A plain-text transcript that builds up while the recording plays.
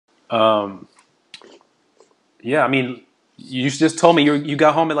Um, yeah, I mean, you just told me you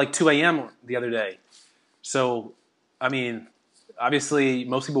got home at like 2 a.m. the other day. So, I mean, obviously,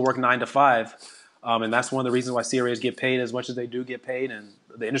 most people work 9 to 5, and that's one of the reasons why CRAs get paid as much as they do get paid, and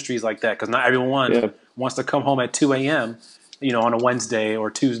the industry is like that because not everyone Yeah. wants to come home at 2 a.m. On a Wednesday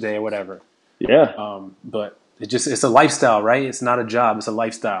or Tuesday or whatever. Yeah. But it's a lifestyle, right? It's not a job; it's a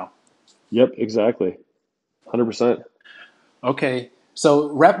lifestyle. Yep. Exactly. 100%. Okay, so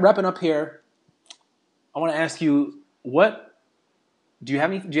wrapping up here, I want to ask you what do you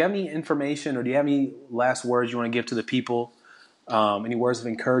have any information or do you have any last words you want to give to the people? Any words of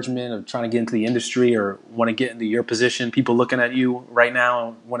encouragement of trying to get into the industry or want to get into your position? People looking at you right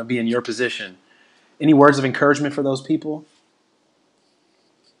now want to be in your position. Any words of encouragement for those people?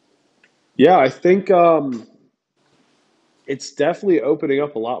 Yeah, I think it's definitely opening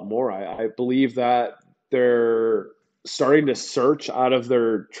up a lot more. I believe that they're starting to search out of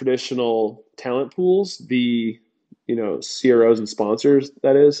their traditional talent pools, CROs and sponsors,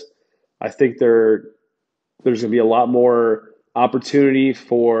 that is. I think there's going to be a lot more opportunity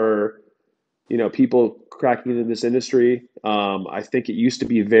for, people cracking into this industry. I think it used to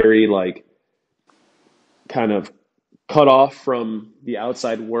be very like kind of cut off from the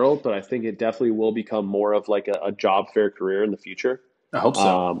outside world, but I think it definitely will become more of like a job fair career in the future. I hope so.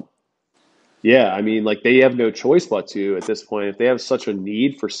 Um, yeah, I mean, like they have no choice but to at this point. If they have such a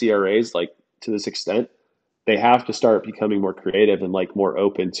need for CRAs, like to this extent, they have to start becoming more creative and like more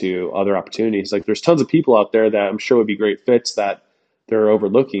open to other opportunities. Like there's tons of people out there that I'm sure would be great fits that they're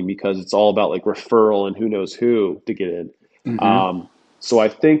overlooking because it's all about like referral and who knows who to get in. Mm-hmm. So I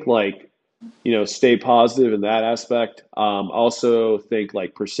think like stay positive in that aspect. Also think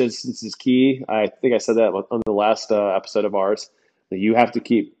like persistence is key. I think I said that on the last episode of ours that you have to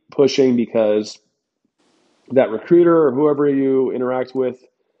keep pushing because that recruiter or whoever you interact with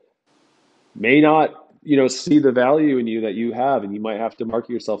may not, see the value in you that you have, and you might have to market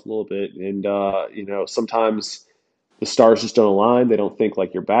yourself a little bit. And sometimes the stars just don't align. They don't think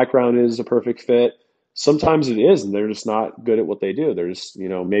like your background is a perfect fit. Sometimes it is, and they're just not good at what they do. They're just,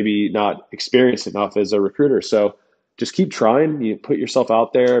 maybe not experienced enough as a recruiter. So just keep trying. You put yourself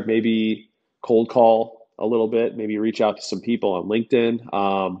out there, maybe cold call a little bit, maybe reach out to some people on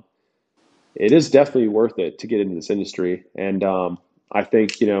LinkedIn. It is definitely worth it to get into this industry. And I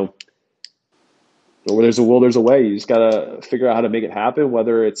think, where there's a will, there's a way. You just gotta figure out how to make it happen,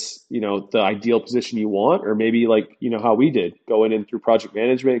 whether it's, the ideal position you want, or maybe like, how we did, going in through project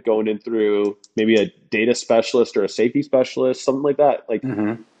management, going in through maybe a data specialist or a safety specialist, something like that. Like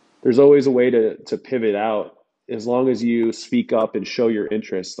Mm-hmm. there's always a way to pivot out as long as you speak up and show your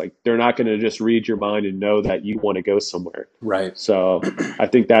interest. Like they're not gonna just read your mind and know that you want to go somewhere. Right. So I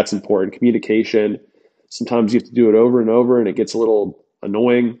think that's important. Communication. Sometimes you have to do it over and over and it gets a little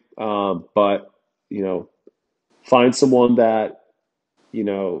annoying. But you know, find someone that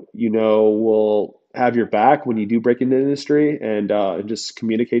will have your back when you do break into the industry, and just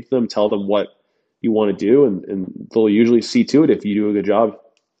communicate to them, tell them what you want to do, and they'll usually see to it if you do a good job.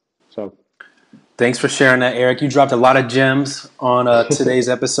 So Thanks for sharing that, Eric. You dropped a lot of gems on today's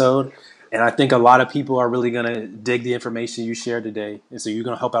episode, and I think a lot of people are really going to dig the information you shared today. And so you're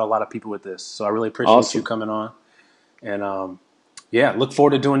going to help out a lot of people with this. So I really appreciate you awesome. coming on. And yeah, look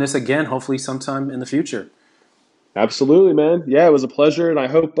forward to doing this again, hopefully sometime in the future. Absolutely, man. Yeah, it was a pleasure, and I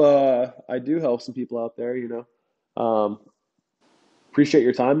hope I do help some people out there. Appreciate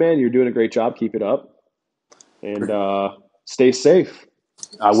your time, man. You're doing a great job. Keep it up, and stay safe.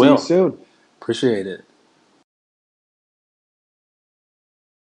 I See you will. soon. Appreciate it.